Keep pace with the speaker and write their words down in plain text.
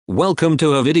Welcome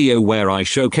to a video where I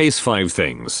showcase 5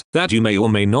 things that you may or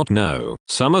may not know.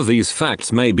 Some of these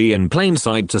facts may be in plain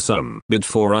sight to some, but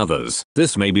for others,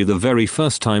 this may be the very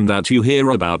first time that you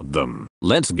hear about them.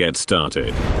 Let's get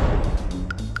started.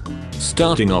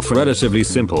 Starting off relatively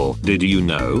simple, did you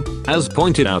know? As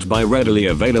pointed out by readily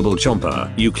available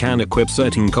Chomper, you can equip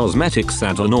certain cosmetics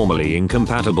that are normally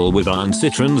incompatible with Iron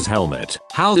Citron's helmet.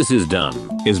 How this is done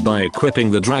is by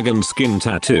equipping the dragon skin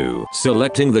tattoo,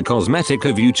 selecting the cosmetic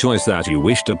of your choice that you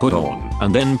wish to put on,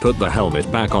 and then put the helmet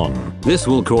back on. This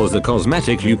will cause the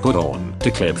cosmetic you put on to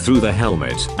clip through the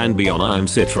helmet and be on Iron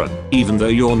Citron, even though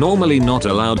you're normally not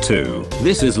allowed to.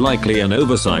 This is likely an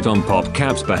oversight on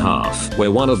PopCap's behalf,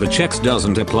 where one of the checks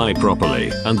doesn't apply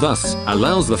properly, and thus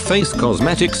allows the face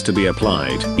cosmetics to be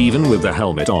applied, even with the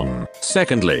helmet on.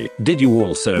 Secondly, did you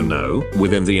also know,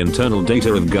 within the internal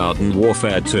data of Garden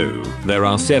Warfare 2, there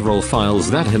are several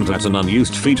files that hint at an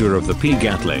unused feature of the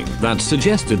P-Gatling that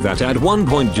suggested that at one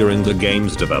point during the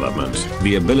game's development,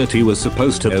 the ability was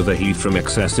supposed to overheat from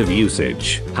excessive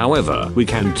usage. However, we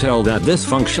can tell that this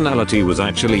functionality was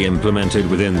actually implemented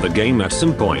within the game at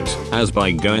some point, as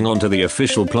by going onto the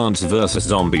official Plants vs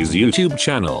Zombies YouTube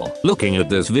channel. Looking at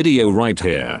this video right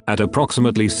here, at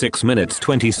approximately 6 minutes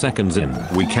 20 seconds in,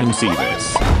 we can see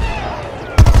this.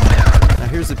 Now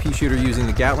here's the pea shooter using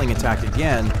the Gatling attack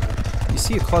again. You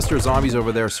see a cluster of zombies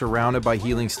over there surrounded by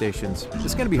healing stations.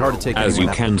 It's going to be hard to take As you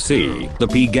can see, the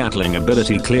P-Gatling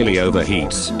ability clearly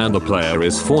overheats, and the player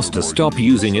is forced to stop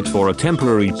using it for a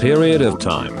temporary period of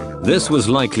time. This was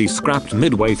likely scrapped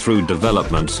midway through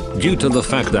development, due to the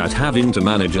fact that having to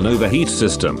manage an overheat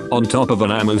system on top of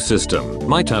an ammo system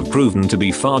might have proven to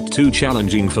be far too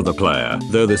challenging for the player,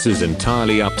 though this is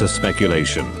entirely up to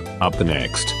speculation. Up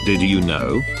next, did you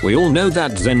know? We all know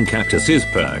that Zen Cactus's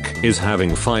perk is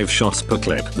having 5 shots per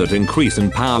clip that increase in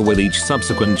power with each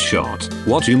subsequent shot.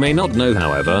 What you may not know,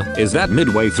 however, is that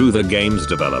midway through the game's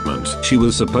development, she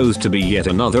was supposed to be yet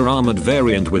another armored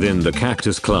variant within the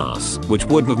Cactus class, which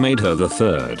would have made her the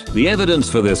 3rd. The evidence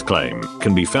for this claim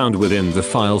can be found within the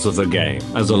files of the game,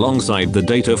 as alongside the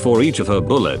data for each of her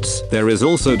bullets, there is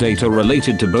also data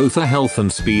related to both a health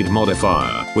and speed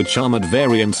modifier, which armored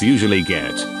variants usually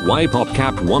get. Why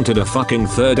PopCap wanted a fucking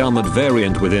 3rd armored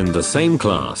variant within the same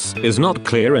class is not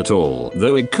clear at all,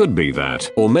 though it could be that,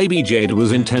 or maybe Jade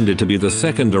was intended to be the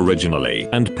 2nd originally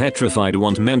and Petrified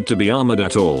wasn't meant to be armored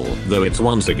at all, though it's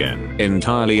once again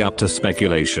entirely up to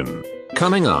speculation.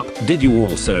 Coming up, did you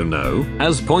also know?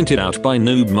 As pointed out by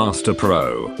Noob Master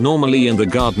Pro, normally in the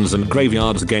Gardens and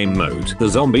Graveyards game mode, the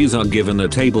zombies are given a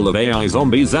table of AI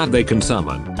zombies that they can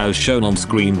summon, as shown on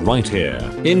screen right here.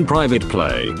 In private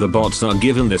play, the bots are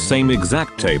given the same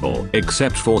exact table,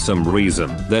 except for some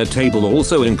reason, their table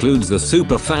also includes the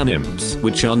super fan imps,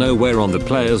 which are nowhere on the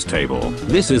player's table.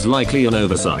 This is likely an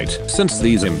oversight, since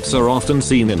these imps are often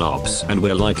seen in ops and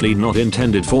were likely not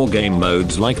intended for game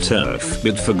modes like Turf,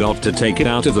 but forgot to take it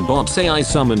out of the bot's AI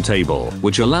summon table,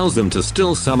 which allows them to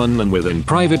still summon them within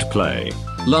private play.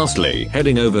 Lastly,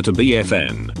 heading over to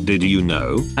BFN, did you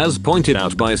know? As pointed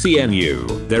out by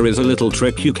CNU, there is a little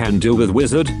trick you can do with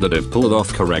Wizard that, if pulled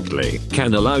off correctly,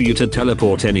 can allow you to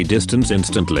teleport any distance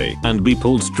instantly and be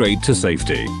pulled straight to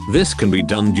safety. This can be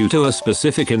done due to a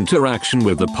specific interaction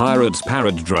with the pirate's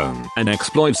parrot drone, and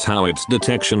exploits how its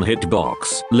detection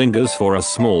hitbox lingers for a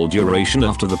small duration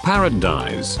after the parrot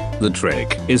dies. The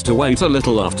trick is to wait a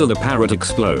little after the parrot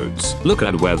explodes, look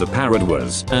at where the parrot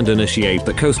was, and initiate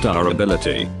the co-star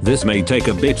ability. This may take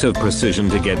a bit of precision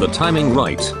to get the timing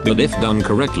right, but if done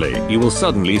correctly, you will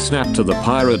suddenly snap to the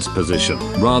pirate's position,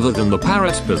 rather than the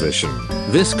parrot's position.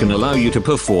 This can allow you to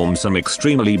perform some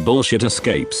extremely bullshit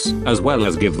escapes, as well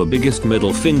as give the biggest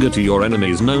middle finger to your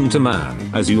enemies known to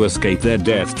man, as you escape their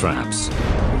death traps.